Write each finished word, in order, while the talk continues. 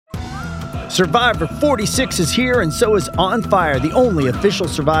Survivor 46 is here, and so is On Fire, the only official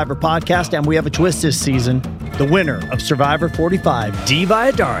Survivor podcast, and we have a twist this season. The winner of Survivor 45, Dee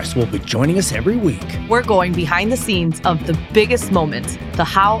Valladares, will be joining us every week. We're going behind the scenes of the biggest moments, the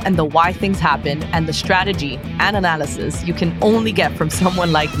how and the why things happen, and the strategy and analysis you can only get from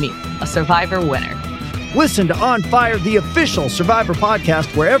someone like me, a Survivor winner. Listen to On Fire, the official Survivor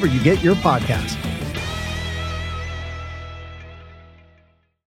podcast, wherever you get your podcasts.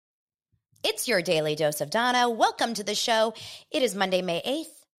 It's your daily dose of Donna. Welcome to the show. It is Monday, May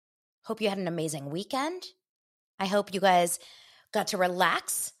 8th. Hope you had an amazing weekend. I hope you guys got to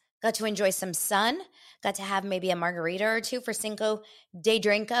relax, got to enjoy some sun, got to have maybe a margarita or two for Cinco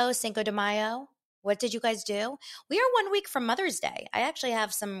de Mayo. What did you guys do? We are 1 week from Mother's Day. I actually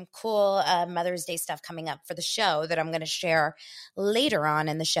have some cool Mother's Day stuff coming up for the show that I'm going to share later on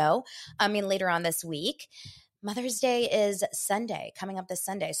in the show. Later on this week. Mother's Day is Sunday, coming up this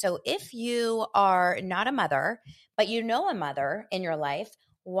Sunday. So if you are not a mother, but you know a mother in your life,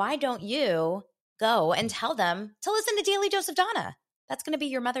 why don't you go and tell them to listen to Daily Dose of Donna? That's going to be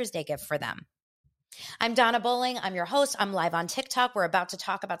your Mother's Day gift for them. I'm Donna Bowling. I'm your host. I'm live on TikTok. We're about to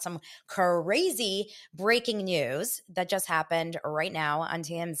talk about some crazy breaking news that just happened right now on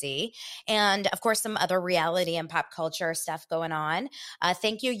TMZ. And of course, some other reality and pop culture stuff going on.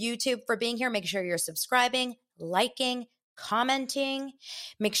 Thank you, YouTube, for being here. Make sure you're subscribing, liking, commenting.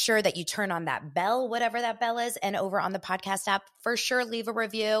 Make sure that you turn on that bell, whatever that bell is, and over on the podcast app, for sure, leave a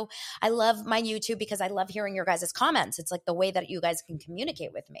review. I love my YouTube because I love hearing your guys' comments. It's like the way that you guys can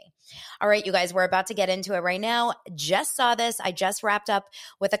communicate with me. All right, you guys, we're about to get into it right now. Just saw this. I just wrapped up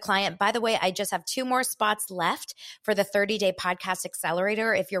with a client. By the way, I just have 2 more spots left for the 30-day podcast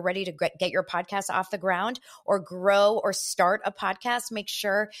accelerator. If you're ready to get your podcast off the ground or grow or start a podcast, make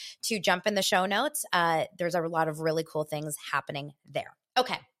sure to jump in the show notes. There's a lot of really cool things happening there.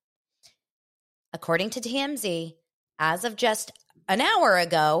 Okay. According to TMZ, as of just an hour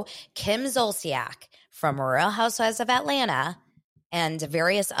ago, Kim Zolciak from Real Housewives of Atlanta and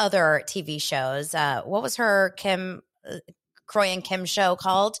various other TV shows, what was her Kroy and Kim show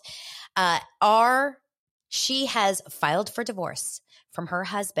called? She has filed for divorce from her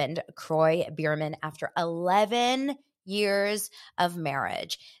husband, Kroy Biermann, after 11 years of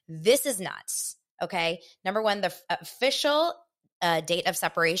marriage. This is nuts. Okay. Number one, the official date of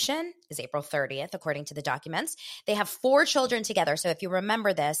separation is April 30th, according to the documents. They have 4 children together. So if you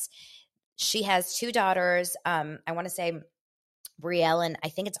remember this, she has 2 daughters. I want to say Brielle and I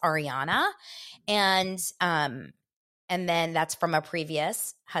think it's Ariana. And then that's from a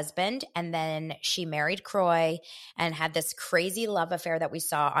previous husband. And then she married Kroy and had this crazy love affair that we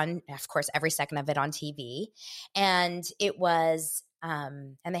saw on, of course, every second of it on TV. And it was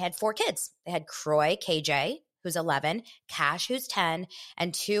and they had 4 kids. They had Kroy, KJ, who's 11, Cash, who's 10,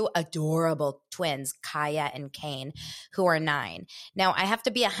 and 2 adorable twins, Kaya and Kane, who are 9. Now, I have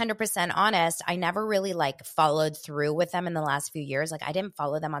to be 100% honest. I never really followed through with them in the last few years. I didn't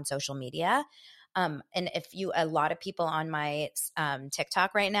follow them on social media. And a lot of people on my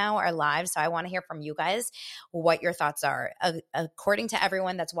TikTok right now are live, so I want to hear from you guys what your thoughts are. According to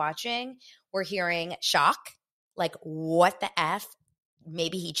everyone that's watching, we're hearing shock, what the F?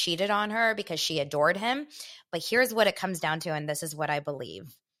 Maybe he cheated on her because she adored him. But here's what it comes down to, and this is what I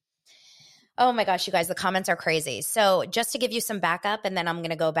believe. Oh my gosh, you guys, the comments are crazy. So just to give you some backup, and then I'm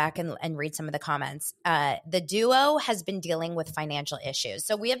going to go back and read some of the comments. The duo has been dealing with financial issues.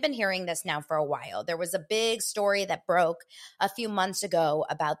 So we have been hearing this now for a while. There was a big story that broke a few months ago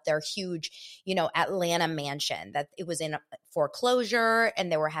about their huge, Atlanta mansion, that it was in foreclosure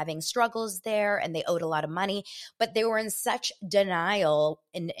and they were having struggles there and they owed a lot of money, but they were in such denial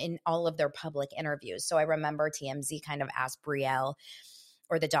in all of their public interviews. So I remember TMZ kind of asked Brielle,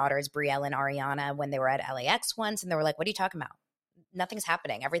 or the daughters, Brielle and Ariana, when they were at LAX once, and they were like, what are you talking about? Nothing's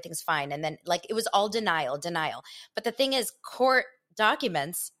happening. Everything's fine. And then it was all denial. But the thing is, court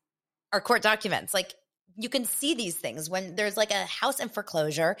documents are court documents. You can see these things. When there's a house in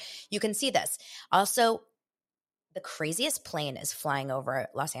foreclosure, you can see this. Also, the craziest plane is flying over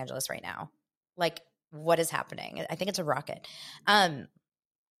Los Angeles right now. What is happening? I think it's a rocket.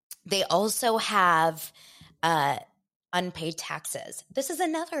 They also have unpaid taxes. This is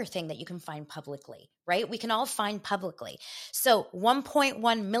another thing that you can find publicly, right? We can all find publicly. So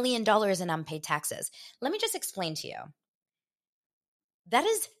 $1.1 million in unpaid taxes. Let me just explain to you. That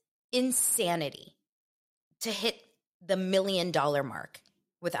is insanity to hit the $1 million mark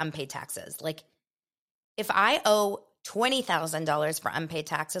with unpaid taxes. If I owe $20,000 for unpaid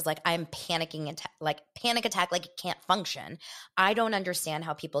taxes, I'm panicking, panic attack, it can't function. I don't understand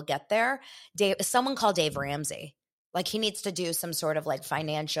how people get there. Someone call Dave Ramsey. Like he needs to do some sort of like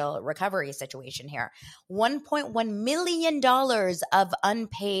financial recovery situation here. $1.1 million of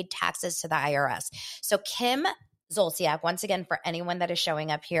unpaid taxes to the IRS. So Kim Zolciak, once again, for anyone that is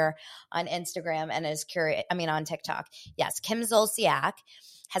showing up here on Instagram and is curious, on TikTok. Yes, Kim Zolciak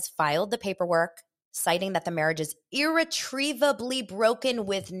has filed the paperwork citing that the marriage is irretrievably broken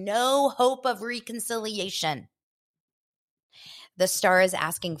with no hope of reconciliation. The star is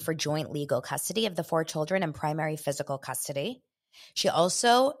asking for joint legal custody of the 4 children and primary physical custody. She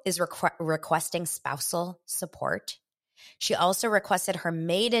also is requesting spousal support. She also requested her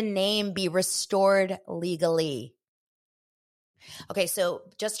maiden name be restored legally. Okay, so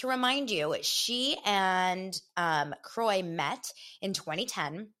just to remind you, she and Croy met in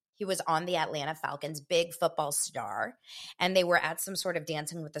 2010. He was on the Atlanta Falcons, big football star, and they were at some sort of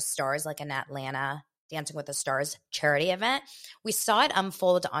Dancing with the Stars, like an Atlanta Dancing with the Stars charity event. We saw it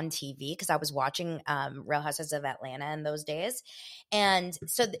unfold on TV because I was watching Real Housewives of Atlanta in those days. And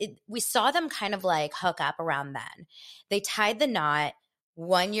so we saw them kind of like hook up around then. They tied the knot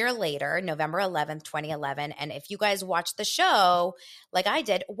 1 year later, November 11th, 2011. And if you guys watched the show like I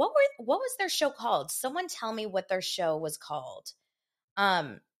did, what was their show called? Someone tell me what their show was called.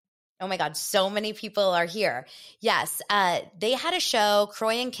 Oh my God, so many people are here. Yes, they had a show,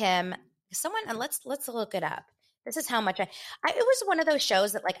 Croy and Kim. And let's look it up. This is how much it was one of those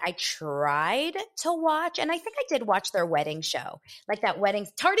shows that like I tried to watch, and I think I did watch their wedding show, like that wedding,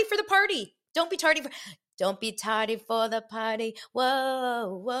 tardy for the party. Don't be tardy for the party.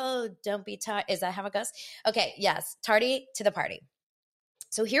 Whoa, don't be tardy. Is that how it goes? Okay, yes, tardy to the party.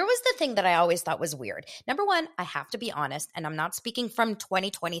 So here was the thing that I always thought was weird. Number one, I have to be honest, and I'm not speaking from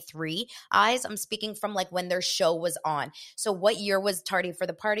 2023 eyes. I'm speaking from like when their show was on. So what year was Tardy for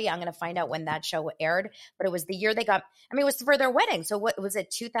the Party? I'm going to find out when that show aired, but it was the year they got, it was for their wedding. So what was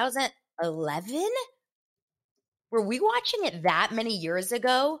it, 2011? Were we watching it that many years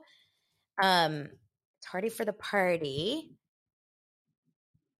ago? Tardy for the Party,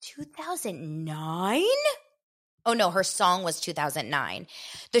 2009? Oh no, her song was 2009.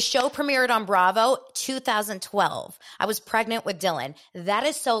 The show premiered on Bravo 2012. I was pregnant with Dylan. That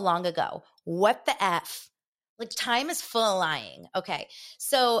is so long ago. What the F? Like time is full of lying. Okay.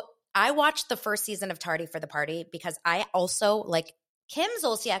 So I watched the first season of Tardy for the Party because I also like Kim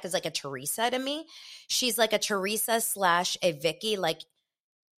Zolciak is like a Teresa to me. She's like a Teresa / a Vicky, like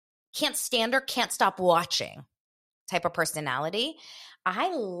can't stand her, can't stop watching type of personality.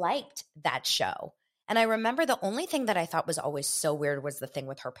 I liked that show. And I remember the only thing that I thought was always so weird was the thing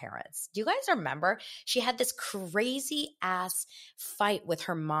with her parents. Do you guys remember? She had this crazy ass fight with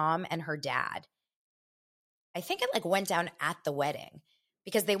her mom and her dad. I think it like went down at the wedding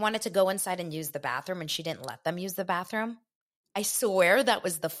because they wanted to go inside and use the bathroom and she didn't let them use the bathroom. I swear that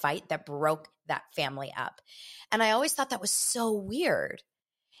was the fight that broke that family up. And I always thought that was so weird.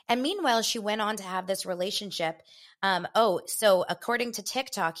 And meanwhile, she went on to have this relationship. So according to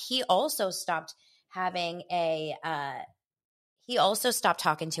TikTok, he also stopped talking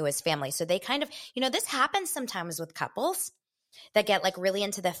to his family. So they kind of, this happens sometimes with couples that get like really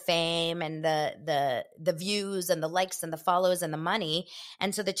into the fame and the views and the likes and the follows and the money.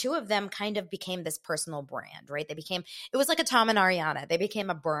 And so the two of them kind of became this personal brand, right? It was like a Tom and Ariana. They became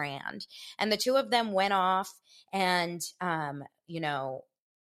a brand. And the two of them went off and,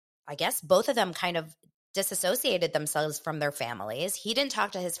 I guess both of them kind of disassociated themselves from their families. He didn't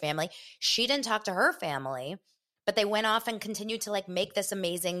talk to his family. She didn't talk to her family, but they went off and continued to like make this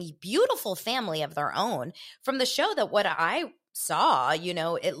amazing, beautiful family of their own. From the show that what I saw,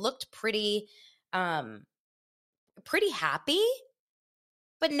 it looked pretty happy.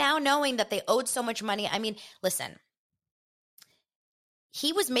 But now knowing that they owed so much money, listen,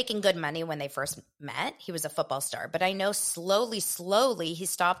 he was making good money when they first met. He was a football star, but I know slowly he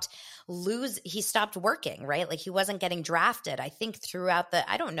stopped working, right? Like he wasn't getting drafted. I think throughout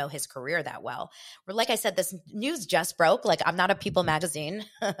I don't know his career that well. Like I said, this news just broke. Like I'm not a People magazine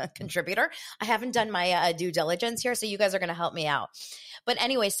contributor. I haven't done my due diligence here. So you guys are going to help me out. But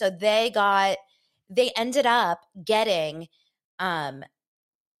anyway, so they ended up getting,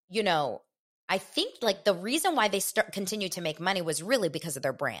 I think like the reason why they continued to make money was really because of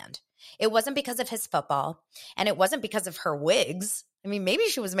their brand. It wasn't because of his football and it wasn't because of her wigs. Maybe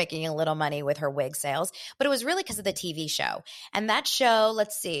she was making a little money with her wig sales, but it was really because of the TV show. And that show,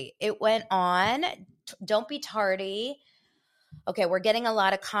 let's see, it went on Don't Be Tardy. Okay, we're getting a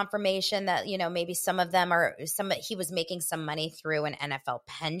lot of confirmation that, maybe he was making some money through an NFL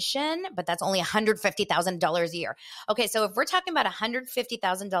pension, but that's only $150,000 a year. Okay, so if we're talking about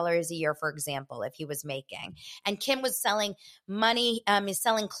 $150,000 a year, for example, if he was making, and Kim was selling money,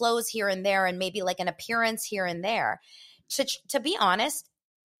 selling clothes here and there, and maybe like an appearance here and there, to be honest,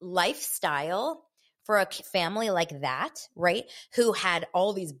 lifestyle for a family like that, right, who had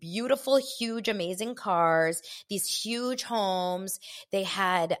all these beautiful, huge, amazing cars, these huge homes. They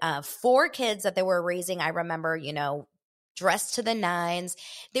had 4 kids that they were raising, I remember, dressed to the nines.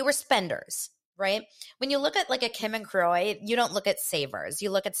 They were spenders, right? When you look at like a Kim and Kroy, you don't look at savers.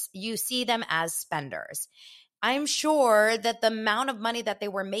 You see them as spenders. I'm sure that the amount of money that they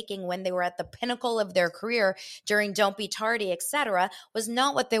were making when they were at the pinnacle of their career during Don't Be Tardy, etc., was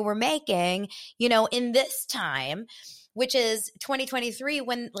not what they were making, in this time, which is 2023,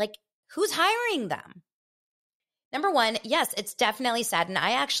 when like, who's hiring them? Number one, yes, it's definitely sad. And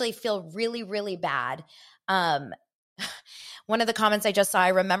I actually feel really, really bad. One of the comments I just saw, I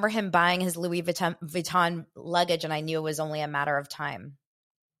remember him buying his Louis Vuitton luggage, and I knew it was only a matter of time.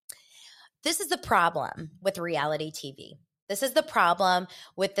 This is the problem with reality TV. This is the problem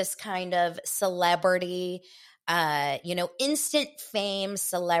with this kind of celebrity, instant fame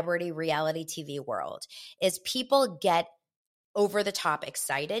celebrity reality TV world, is people get over the top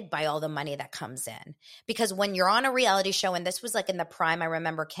excited by all the money that comes in. Because when you're on a reality show, and this was like in the prime, I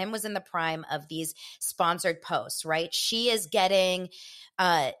remember Kim was in the prime of these sponsored posts, right? She is getting,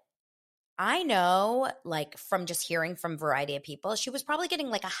 I know, like from just hearing from a variety of people, she was probably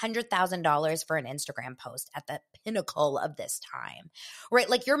getting like $100,000 for an Instagram post at the pinnacle of this time, right?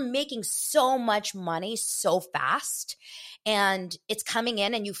 Like, you're making so much money so fast, and it's coming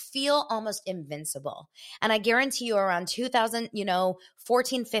in and you feel almost invincible. And I guarantee you around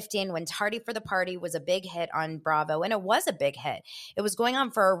 2014, 15, when Tardy for the Party was a big hit on Bravo, and it was a big hit. It was going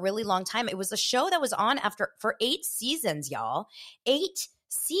on for a really long time. It was a show that was on for 8 seasons, y'all. 8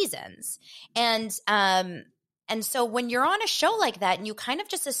 seasons. And so when you're on a show like that, and you kind of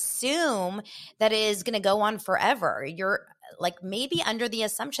just assume that it is going to go on forever, you're like maybe under the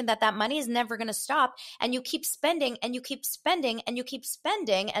assumption that that money is never going to stop, and you keep spending and you keep spending and you keep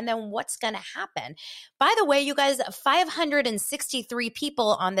spending. And then what's going to happen? By the way, you guys, 563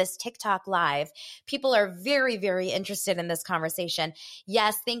 people on this TikTok live. People are very, very interested in this conversation.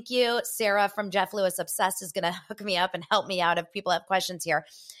 Yes, thank you. Sarah from Jeff Lewis Obsessed is going to hook me up and help me out if people have questions here.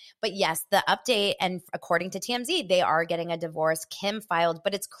 But yes, the update, and according to TMZ, they are getting a divorce. Kim filed,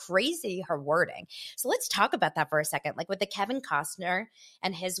 but it's crazy, her wording. So let's talk about that for a second. Like with the Kevin Costner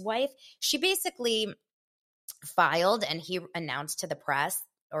and his wife, she basically filed, and he announced to the press,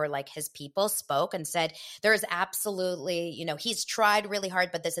 or like his people spoke and said, there is absolutely, he's tried really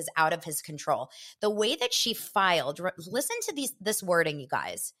hard, but this is out of his control. The way that she filed, listen to this wording, you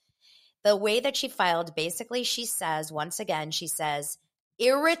guys. The way that she filed, basically she says, once again, she says,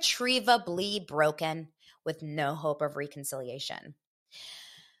 irretrievably broken with no hope of reconciliation.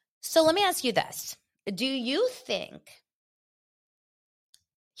 So let me ask you this. Do you think,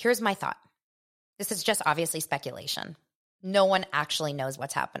 here's my thought. This is just obviously speculation. No one actually knows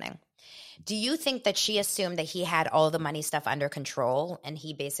what's happening. Do you think that she assumed that he had all the money stuff under control, and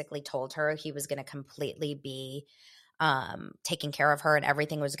he basically told her he was going to completely be taking care of her and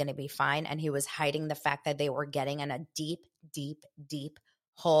everything was going to be fine, and he was hiding the fact that they were getting in a deep, deep, deep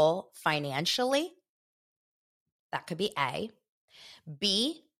hole financially? That could be A.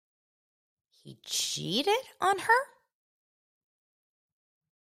 B, he cheated on her?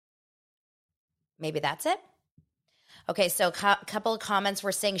 Maybe that's it. Okay, so a couple of comments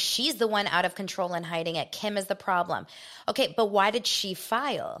were saying she's the one out of control and hiding it. Kim is the problem. Okay, but why did she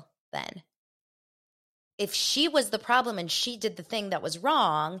file then? If she was the problem and she did the thing that was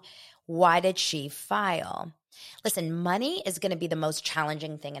wrong, why did she file? Listen, money is going to be the most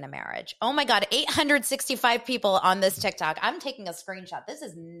challenging thing in a marriage. Oh my God, 865 people on this TikTok. I'm taking a screenshot. This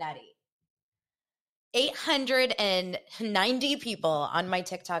is nutty. 890 people on my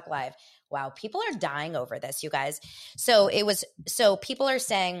TikTok live. Wow, people are dying over this, you guys. So people are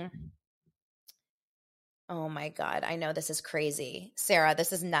saying, oh my God, I know this is crazy. Sarah,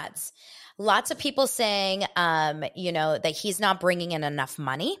 this is nuts. Lots of people saying, that he's not bringing in enough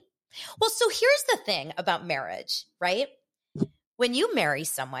money. Well, so here's the thing about marriage, right? When you marry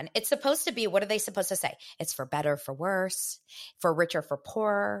someone, it's supposed to be, what are they supposed to say? It's for better, for worse, for richer, for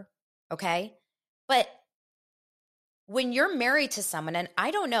poorer, okay? But when you're married to someone, and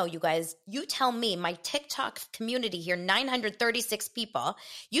I don't know, you guys, you tell me, my TikTok community here, 936 people,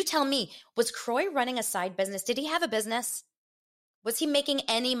 you tell me, was Kroy running a side business? Did he have a business? Was he making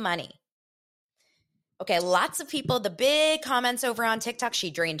any money? Okay, lots of people, the big comments over on TikTok, she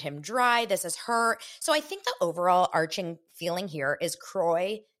drained him dry. This is her. So I think the overall arching feeling here is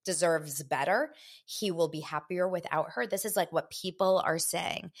Croy deserves better. He will be happier without her. This is like what people are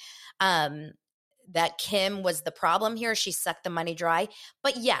saying. That Kim was the problem here. She sucked the money dry.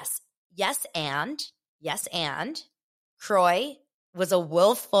 But yes, and Croy was a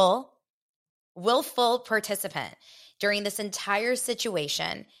willful participant. During this entire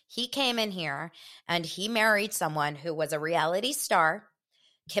situation, he came in here and he married someone who was a reality star.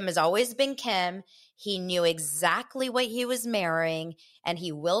 Kim has always been Kim. He knew exactly what he was marrying, and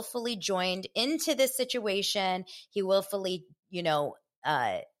he willfully joined into this situation. He willfully,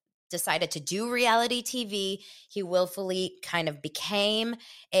 decided to do reality TV. He willfully kind of became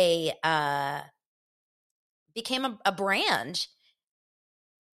a brand.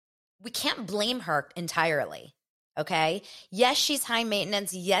 We can't blame her entirely. Okay. Yes, she's high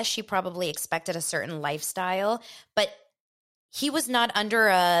maintenance. Yes, she probably expected a certain lifestyle, but he was not under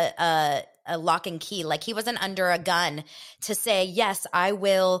a lock and key. Like, he wasn't under a gun to say, yes, I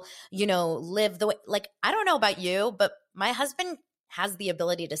will, live the way. Like, I don't know about you, but my husband has the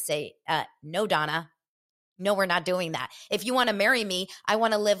ability to say, no, Donna, no, we're not doing that. If you want to marry me, I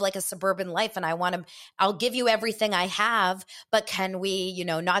want to live like a suburban life, and I'll give you everything I have, but can we,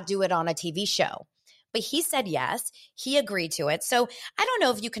 not do it on a TV show? But he said yes. He agreed to it. So I don't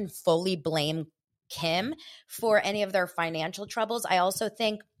know if you can fully blame Kim for any of their financial troubles. I also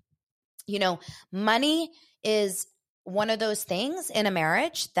think, money is one of those things in a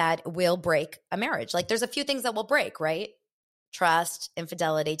marriage that will break a marriage. Like, there's a few things that will break, right? Trust,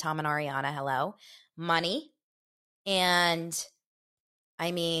 infidelity, Tom and Ariana, hello. Money, and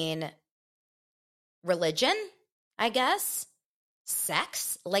religion, I guess.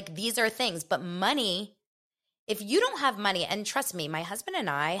 Sex, like, these are things. But money, if you don't have money, and trust me, my husband and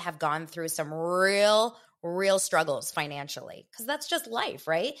I have gone through some real struggles financially, because that's just life,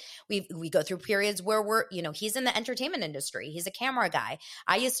 right? We go through periods where he's in the entertainment industry. He's a camera guy.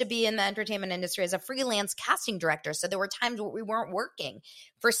 I used to be in the entertainment industry as a freelance casting director. So there were times where we weren't working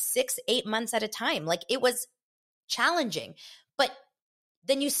for 6-8 months at a time. Like, it was challenging, but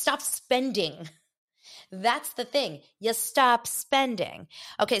then you stop spending. That's the thing. You stop spending.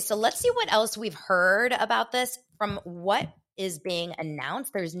 Okay, so let's see what else we've heard about this from what is being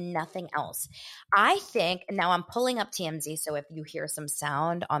announced. There's nothing else. I think, now I'm pulling up TMZ, so if you hear some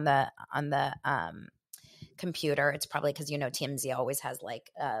sound on the computer, it's probably because TMZ always has like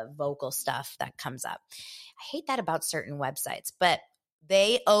vocal stuff that comes up. I hate that about certain websites, but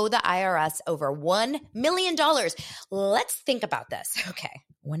they owe the IRS over $1 million. Let's think about this. Okay,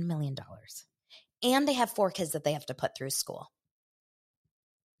 $1 million. And they have 4 kids that they have to put through school.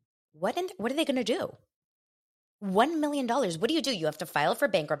 What are they going to do? $1 million. What do? You have to file for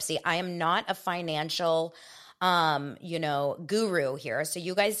bankruptcy. I am not a financial, guru here. So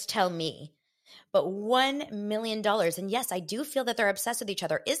you guys tell me. But $1 million. And yes, I do feel that they're obsessed with each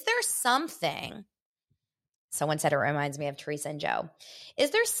other. Is there something? Someone said it reminds me of Teresa and Joe. Is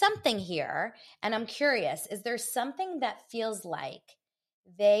there something here? And I'm curious, is there something that feels like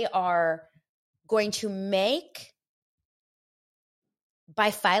they are going to make, by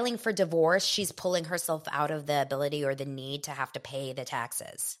filing for divorce, she's pulling herself out of the ability or the need to have to pay the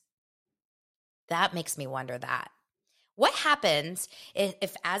taxes? That makes me wonder that. What happens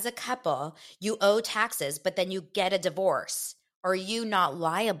if as a couple you owe taxes, but then you get a divorce? Are you not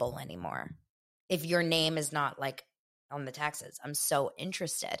liable anymore if your name is not like on the taxes? I'm so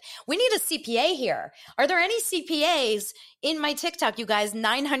interested. We need a CPA here. Are there any CPAs in my TikTok, you guys?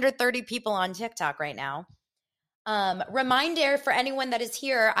 930 people on TikTok right now. Reminder for anyone that is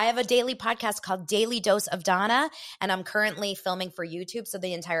here, I have a daily podcast called Daily Dose of Donna, and I'm currently filming for YouTube. So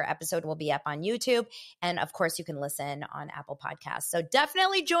the entire episode will be up on YouTube. And of course, you can listen on Apple Podcasts. So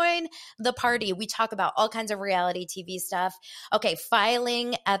definitely join the party. We talk about all kinds of reality TV stuff. Okay,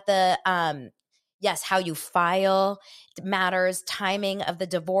 filing at the, yes, how you file matters. Timing of the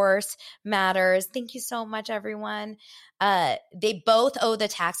divorce matters. Thank you so much, everyone. They both owe the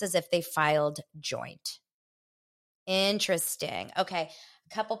taxes if they filed joint. Interesting. Okay.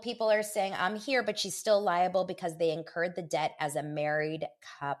 A couple people are saying, I'm here, but she's still liable because they incurred the debt as a married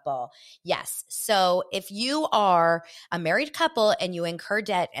couple. Yes. So if you are a married couple and you incur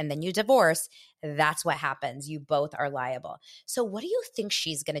debt and then you divorce, that's what happens. You both are liable. So what do you think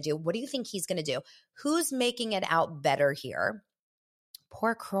she's going to do? What do you think he's going to do? Who's making it out better here?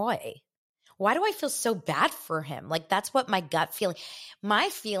 Poor Croy. Why do I feel so bad for him? Like, that's what my gut feeling. My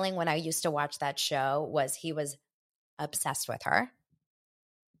feeling when I used to watch that show was he was obsessed with her,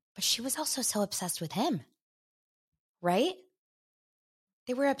 but she was also so obsessed with him, right?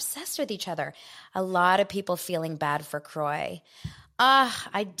 They were obsessed with each other. A lot of people feeling bad for Croy.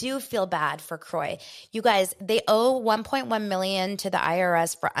 I do feel bad for Croy. You guys, they owe $1.1 million to the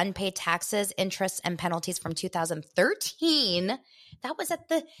IRS for unpaid taxes, interest, and penalties from 2013. That was at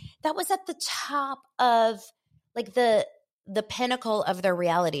the top of like the pinnacle of their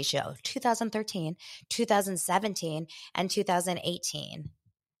reality show. 2013, 2017, and 2018.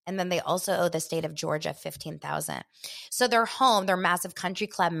 And then they also owe the state of Georgia $15,000. So their home, their massive country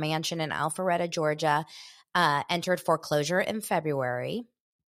club mansion in Alpharetta, Georgia, entered foreclosure in February.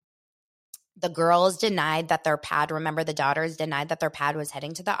 The girls denied that their pad, remember the daughters denied that their pad was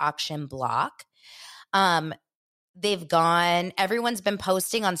heading to the auction block. Everyone's been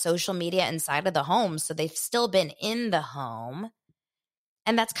posting on social media inside of the home, so they've still been in the home.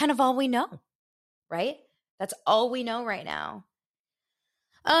 And that's kind of all we know, right? That's all we know right now.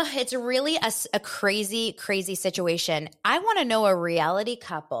 It's really a crazy, crazy situation. I want to know a reality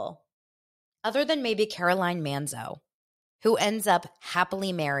couple other than maybe Caroline Manzo, who ends up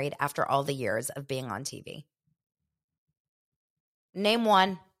happily married after all the years of being on TV. Name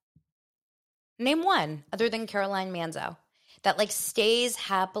one other than Caroline Manzo that like stays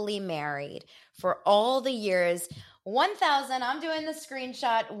happily married for all the years. 1,000, I'm doing the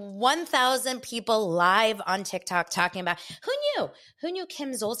screenshot, 1,000 people live on TikTok talking about, who knew Kim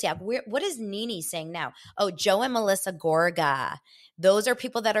Zolciak? What is Nene saying now? Oh, Joe and Melissa Gorga. Those are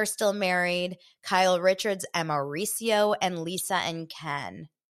people that are still married. Kyle Richards and Mauricio and Lisa and Ken.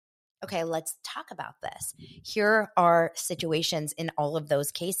 Okay, let's talk about this. Here are situations in all of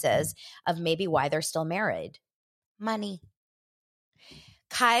those cases of maybe why they're still married. Money.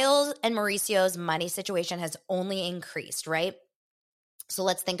 Kyle and Mauricio's money situation has only increased, right? So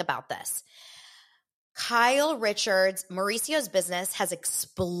let's think about this. Kyle Richards, Mauricio's business has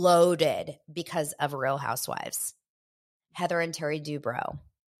exploded because of Real Housewives. Heather and Terry Dubrow.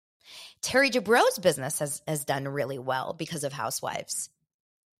 Terry Dubrow's business has done really well because of Housewives.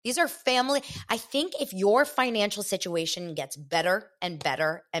 These are family. I think if your financial situation gets better and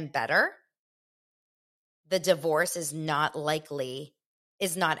better and better, the divorce is not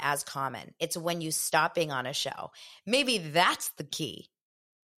as common. It's when you stop being on a show. Maybe that's the key,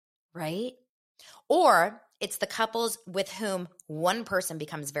 right? Or it's the couples with whom one person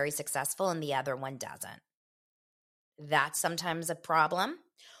becomes very successful and the other one doesn't. That's sometimes a problem.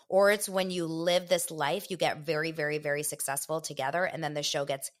 Or it's when you live this life, you get very, very, very successful together, and then the show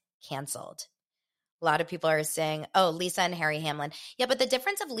gets canceled. A lot of people are saying, oh, Lisa and Harry Hamlin. Yeah, but the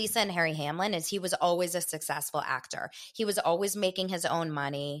difference of Lisa and Harry Hamlin is he was always a successful actor. He was always making his own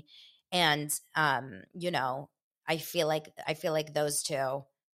money. And, I feel like those two,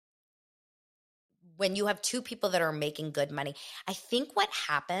 when you have two people that are making good money, I think what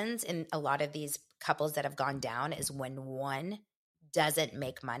happens in a lot of these couples that have gone down is when one doesn't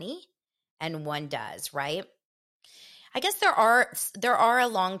make money and one does, right? I guess there are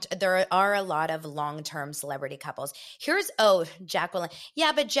a lot of long-term celebrity couples. Here's Jacqueline.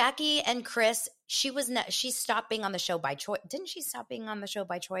 Yeah, but Jackie and Chris, she stopped being on the show by choice. Didn't she stop being on the show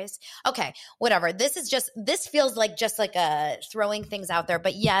by choice? Okay, whatever. This feels like just like throwing things out there.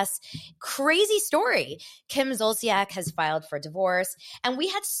 But yes, crazy story. Kim Zolciak has filed for divorce, and we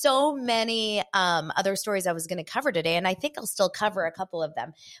had so many other stories I was going to cover today, and I think I'll still cover a couple of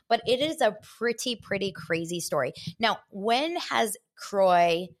them. But it is a pretty crazy story. Now, when has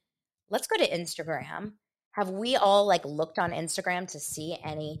Croy? Let's go to Instagram. Have we all looked on Instagram to see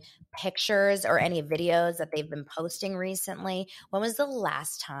any pictures or any videos that they've been posting recently? When was the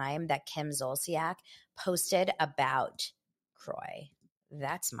last time that Kim Zolciak posted about Croy?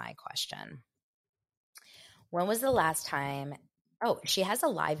 That's my question. When was the last time? Oh, she has a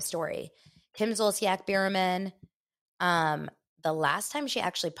live story. Kim Zolciak Bierman. The last time she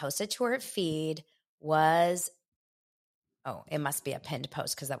actually posted to her feed was, it must be a pinned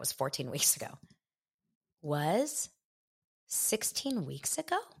post because that was 14 weeks ago. Was 16 weeks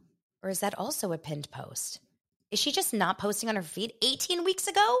ago? Or is that also a pinned post? Is she just not posting on her feed 18 weeks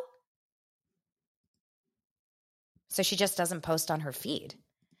ago? So she just doesn't post on her feed.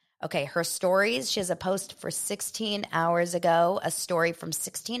 Okay, her stories, she has a post for 16 hours ago, a story from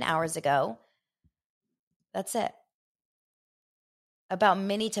 16 hours ago. That's it. About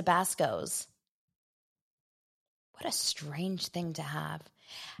mini Tabascos. What a strange thing to have.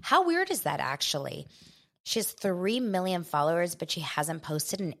 How weird is that actually? She has 3 million followers, but she hasn't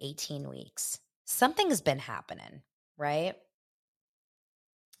posted in 18 weeks. Something's been happening, right?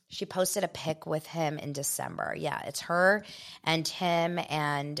 She posted a pic with him in December. Yeah, it's her and him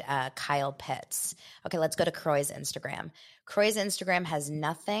and Kyle Pitts. Okay, let's go to Croy's Instagram. Croy's Instagram has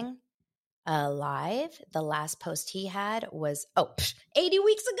nothing alive. The last post he had was 80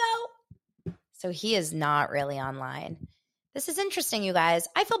 weeks ago. So he is not really online. This is interesting, you guys.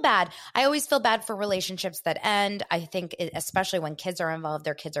 I feel bad. I always feel bad for relationships that end. I think especially when kids are involved,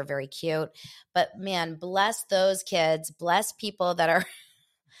 their kids are very cute. But man, bless those kids. Bless people that are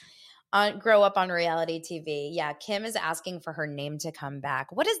grow up on reality TV. Yeah, Kim is asking for her name to come back.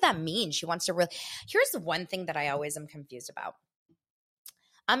 What does that mean? She wants to Here's the one thing that I always am confused about.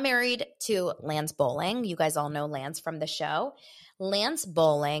 I'm married to Lance Bowling. You guys all know Lance from the show. Lance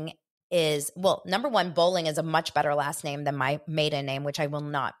Bowling is, well, number one, Bowling is a much better last name than my maiden name, which I will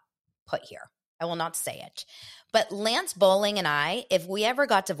not put here. I will not say it. But Lance Bowling and I, if we ever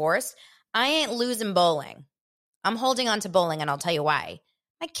got divorced, I ain't losing Bowling. I'm holding on to Bowling, and I'll tell you why.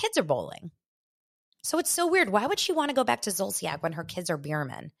 My kids are Bowling. So it's so weird. Why would she want to go back to Zolciak when her kids are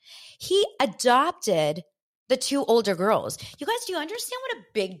Bierman? He adopted the two older girls. You guys, do you understand what a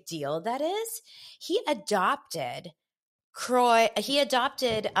big deal that is? He adopted Brielle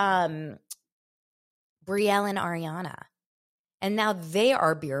and Ariana. And now they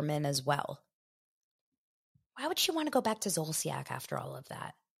are Bierman as well. Why would she want to go back to Zolciak after all of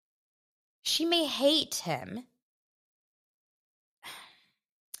that? She may hate him.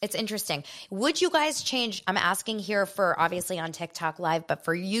 It's interesting. Would you guys change? I'm asking here for obviously on TikTok Live, but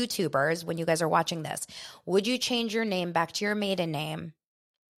for YouTubers, when you guys are watching this, would you change your name back to your maiden name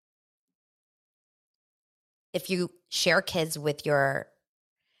if you share kids with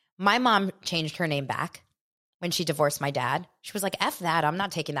my mom changed her name back when she divorced my dad. She was like, F that. I'm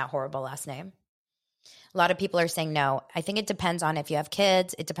not taking that horrible last name. A lot of people are saying no. I think it depends on if you have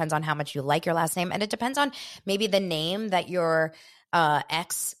kids. It depends on how much you like your last name. And it depends on maybe the name that your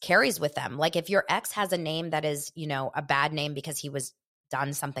ex carries with them. Like if your ex has a name that is, a bad name because he was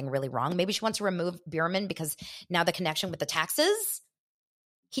done something really wrong, maybe she wants to remove Bierman because now the connection with the taxes.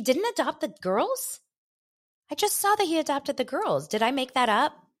 He didn't adopt the girls? I just saw that he adopted the girls. Did I make that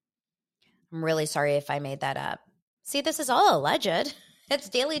up? I'm really sorry if I made that up. See, this is all alleged. It's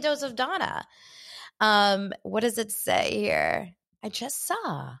Daily Dose of Donna. What does it say here? I just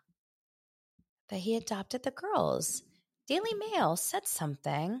saw that he adopted the girls. Daily Mail said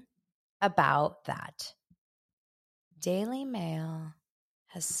something about that. Daily Mail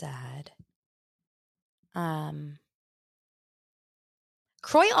has said,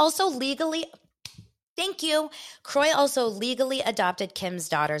 Croy also legally adopted Kim's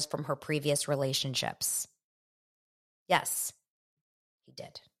daughters from her previous relationships. Yes, he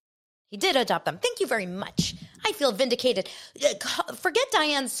did. He did adopt them. Thank you very much. I feel vindicated. Forget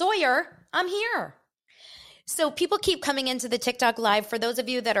Diane Sawyer. I'm here. So people keep coming into the TikTok Live. For those of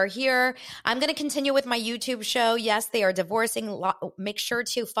you that are here, I'm going to continue with my YouTube show. Yes, they are divorcing. Make sure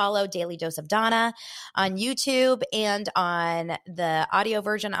to follow Daily Dose of Donna on YouTube, and on the audio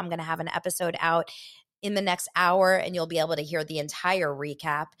version, I'm going to have an episode out in the next hour, and you'll be able to hear the entire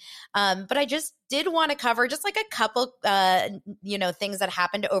recap. But I just did want to cover just like a couple, things that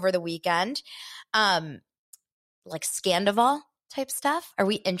happened over the weekend, like Scandival type stuff. Are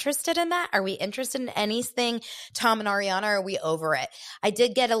we interested in that? Are we interested in anything Tom and Ariana? Are we over it? I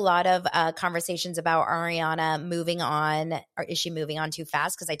did get a lot of conversations about Ariana moving on, or is she moving on too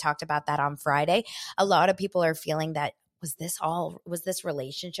fast? Because I talked about that on Friday. A lot of people are feeling that was this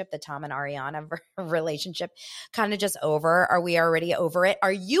relationship, the Tom and Ariana relationship, kind of just over? Are we already over it?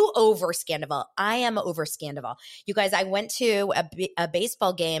 Are you over Scandival? I am over Scandival. You guys, I went to a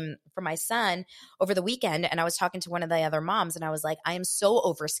baseball game for my son over the weekend, and I was talking to one of the other moms, and I was like, I am so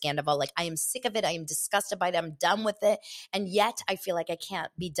over Scandival. Like, I am sick of it. I am disgusted by it. I'm done with it. And yet I feel like I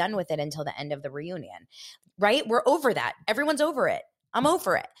can't be done with it until the end of the reunion, right? We're over that. Everyone's over it. I'm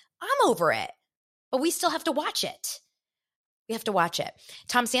over it. I'm over it. But we still have to watch it. We have to watch it.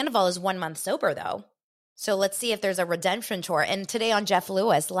 Tom Sandoval is 1 month sober, though. So let's see if there's a redemption tour. And today on Jeff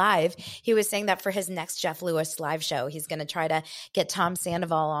Lewis Live, he was saying that for his next Jeff Lewis live show, he's going to try to get Tom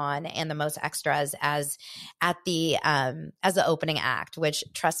Sandoval on and the Most Extras as the opening act, which,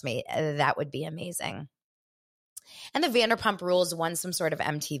 trust me, that would be amazing. And the Vanderpump Rules won some sort of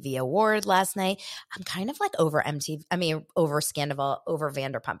MTV award last night. I'm kind of like over Scandival, over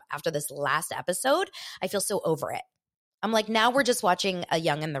Vanderpump. After this last episode, I feel so over it. I'm like, now we're just watching a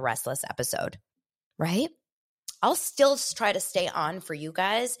Young and the Restless episode, right? I'll still try to stay on for you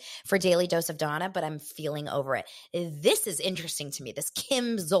guys for Daily Dose of Donna, but I'm feeling over it. This is interesting to me, this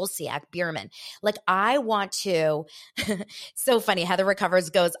Kim Zolciak Bierman. Like, I want to – so funny. Heather Recovers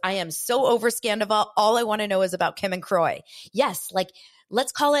goes, I am so over Scandival. All I want to know is about Kim and Croy. Yes, like,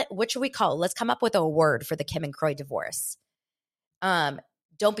 let's call it – what should we call it? Let's come up with a word for the Kim and Croy divorce.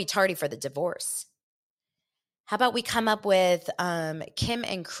 Don't be tardy for the divorce. How about we come up with Kim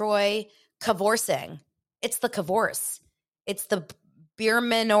and Croy Cavorcing. It's the cavorce. It's the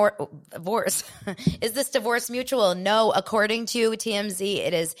Bierman or divorce. Is this divorce mutual? No, according to TMZ,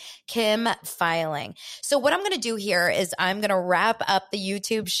 it is Kim filing. So what I'm going to do here is I'm going to wrap up the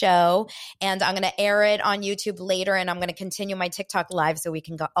YouTube show and I'm going to air it on YouTube later, and I'm going to continue my TikTok live so we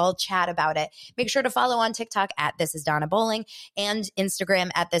can all chat about it. Make sure to follow on TikTok at This Is Donna Bowling and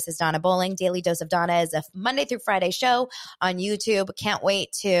Instagram at This Is Donna Bowling. Daily Dose of Donna is a Monday through Friday show on YouTube. Can't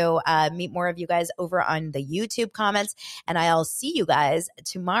wait to meet more of you guys over on the YouTube comments, and I'll see you guys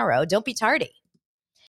tomorrow. Don't be tardy.